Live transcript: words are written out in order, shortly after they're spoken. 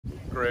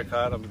Greg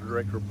Hyde. I'm the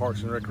Director of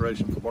Parks and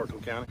Recreation for Bartow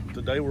County.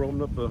 Today we're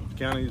opening up the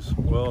county's,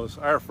 well, it's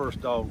our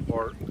first dog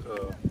park,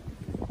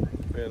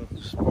 and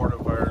it's part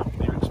of our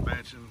new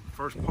expansion,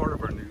 first part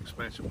of our new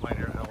expansion plan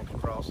here at Hamilton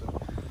Crossing.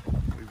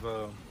 We've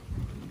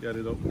got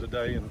it open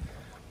today, and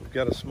we've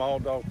got a small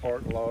dog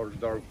park and a large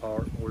dog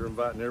park. We're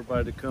inviting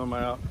everybody to come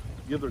out,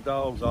 give their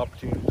dogs the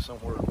opportunity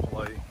somewhere to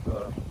play.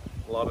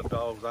 A lot of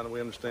dogs, I know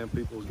we understand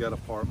people who've got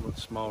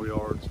apartments, small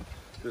yards.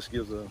 This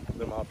gives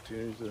them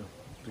opportunities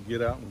to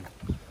get out and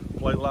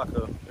play like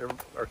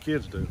our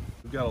kids do.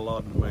 We've got a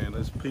lot of demand.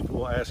 There's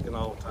people asking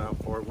all the time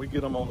for it. We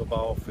get them on the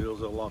ball fields,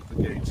 they'll lock the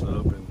gates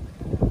up,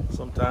 and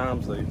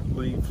sometimes they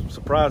leave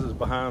surprises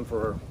behind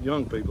for our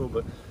young people,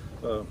 but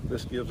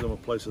this gives them a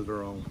place of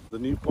their own. The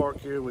new park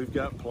here, we've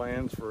got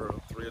plans for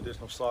 3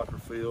 additional soccer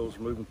fields,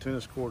 moving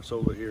tennis courts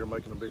over here,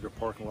 making a bigger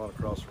parking lot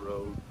across the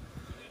road.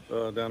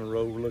 Down the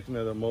road, we're looking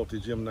at a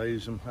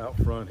multi-gymnasium out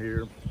front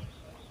here,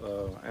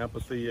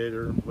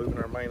 amphitheater, moving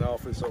our main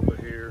office over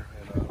here,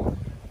 and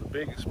the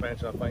big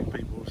expansion I think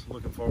people are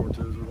looking forward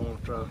to is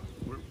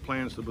we're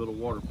plans to build a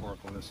water park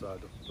on this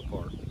side of the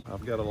park.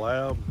 I've got a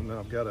lab, and then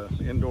I've got an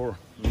indoor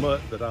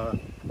mutt that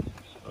I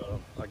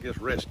guess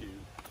rescued.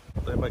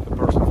 They make a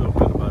person feel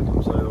good about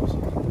themselves,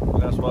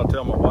 and that's what I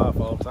tell my wife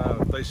all the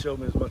time. If they showed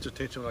me as much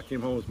attention when I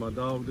came home as my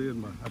dog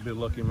did, I'd be a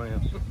lucky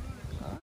man.